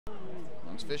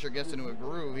Once Fisher gets into a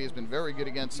groove, he's been very good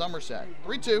against Somerset.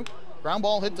 3-2. Ground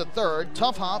ball hit to third.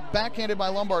 Tough hop, backhanded by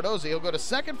Lombardozzi. He'll go to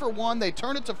second for one. They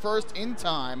turn it to first in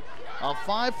time. A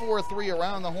 5-4-3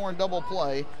 around the horn double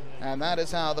play, and that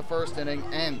is how the first inning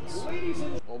ends.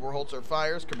 Oberholzer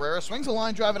fires. Cabrera swings a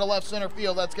line drive into left center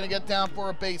field. That's going to get down for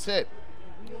a base hit.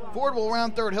 Ford will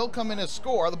round third. He'll come in to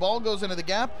score. The ball goes into the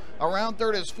gap. Around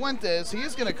third is Fuentes.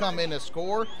 He's going to come in to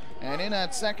score. And in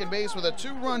at second base with a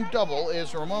 2-run double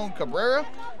is Ramon Cabrera.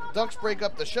 Ducks break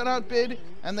up the shutout bid,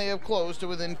 and they have closed to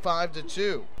within 5-2.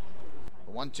 The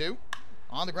 1-2.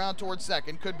 On the ground towards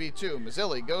second. Could be two.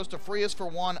 Mazzilli goes to Frias for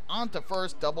one. On to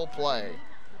first. Double play.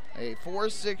 A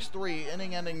 4-6-3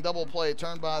 inning-ending double play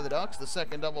turned by the Ducks. The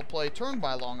second double play turned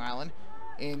by Long Island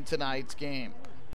in tonight's game.